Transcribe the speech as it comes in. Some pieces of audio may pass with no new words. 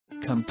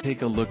come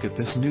take a look at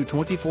this new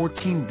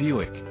 2014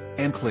 Buick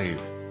Enclave.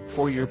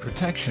 For your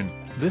protection,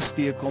 this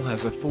vehicle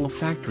has a full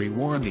factory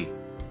warranty.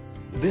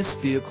 This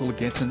vehicle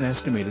gets an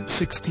estimated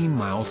 16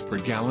 miles per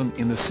gallon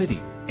in the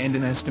city, and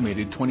an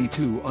estimated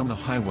 22 on the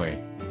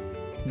highway.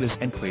 This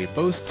Enclave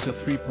boasts a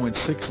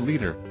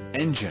 3.6-liter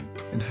engine,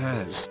 and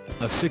has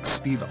a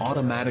 6-speed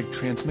automatic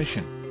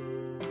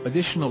transmission.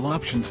 Additional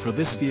options for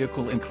this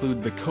vehicle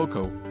include the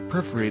Cocoa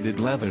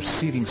perforated leather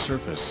seating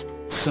surface,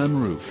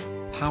 sunroof,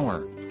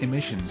 power,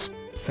 emissions,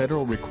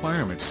 federal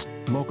requirements,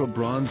 Mocha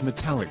bronze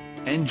metallic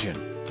engine,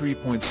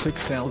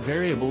 3.6L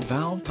variable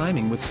valve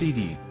timing with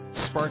CD,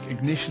 spark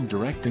ignition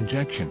direct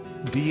injection,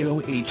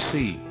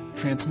 DOHC,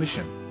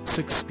 transmission,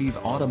 6-speed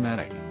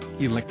automatic,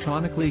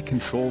 electronically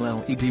controlled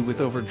LED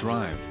with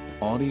overdrive,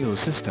 audio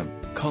system,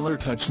 color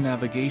touch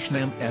navigation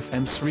and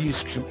FM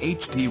series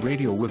HD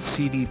radio with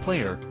CD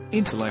player,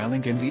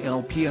 Interlink and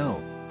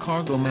VLPL,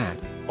 cargo mat,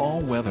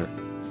 all weather.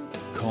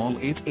 Call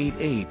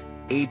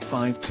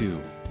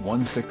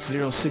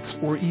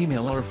 888-852-1606 or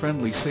email our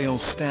friendly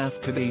sales staff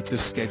today to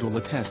schedule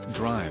a test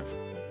drive.